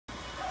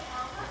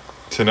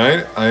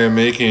Tonight I am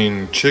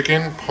making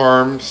chicken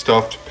parm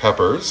stuffed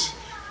peppers.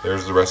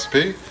 There's the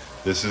recipe.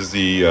 This is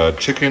the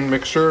chicken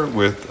mixture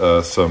with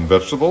some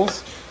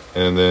vegetables,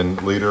 and then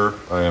later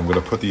I am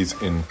going to put these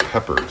in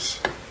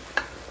peppers.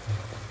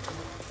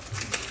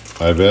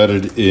 I've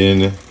added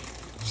in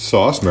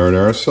sauce,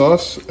 marinara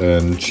sauce,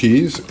 and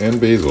cheese and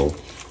basil,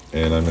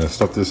 and I'm going to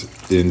stuff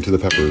this into the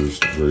peppers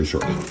very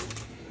shortly.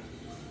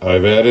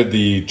 I've added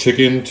the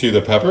chicken to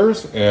the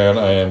peppers, and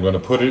I am going to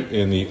put it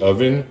in the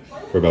oven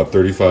for about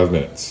 35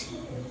 minutes.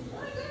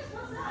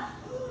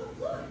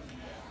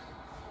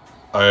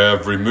 I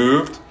have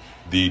removed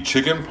the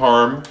chicken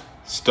parm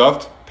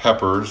stuffed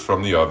peppers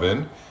from the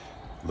oven.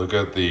 Look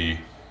at the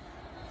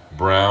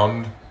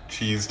brown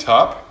cheese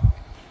top.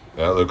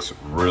 That looks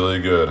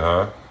really good,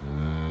 huh?